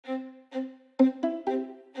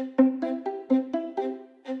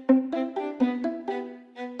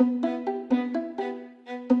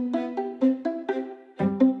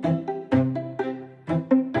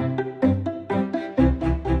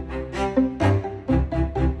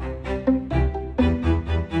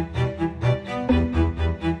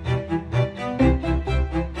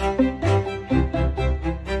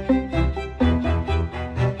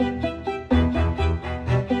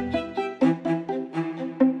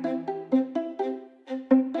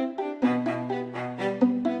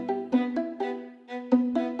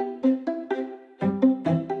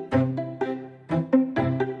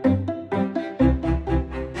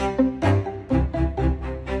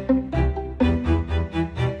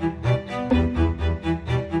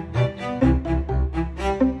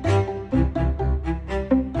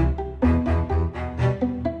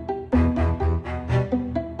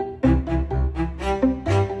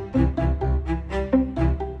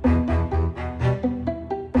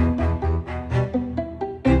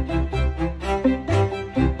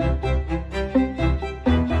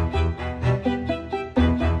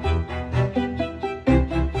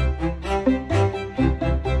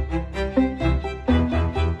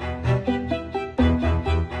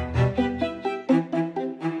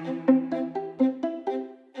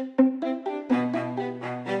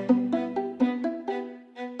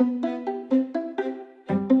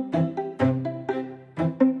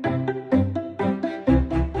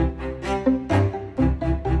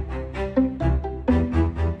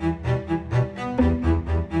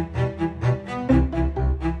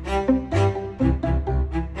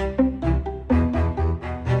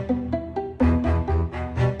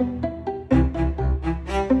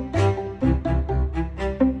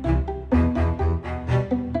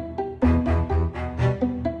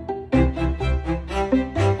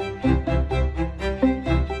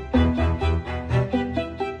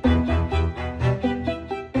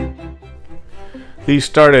These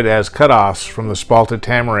started as cutoffs from the Spalted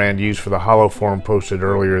Tamarind used for the hollow form posted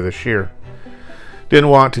earlier this year. Didn't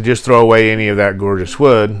want to just throw away any of that gorgeous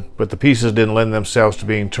wood, but the pieces didn't lend themselves to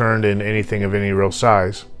being turned into anything of any real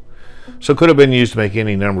size. So could have been used to make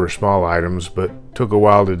any number of small items, but took a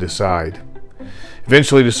while to decide.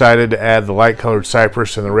 Eventually decided to add the light colored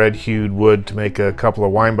cypress and the red hued wood to make a couple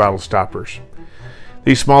of wine bottle stoppers.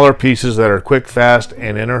 These smaller pieces that are quick, fast,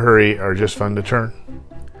 and in a hurry are just fun to turn.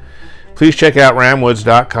 Please check out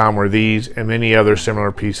ramwoods.com where these and many other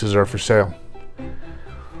similar pieces are for sale.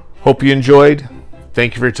 Hope you enjoyed.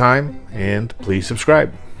 Thank you for your time, and please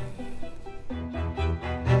subscribe.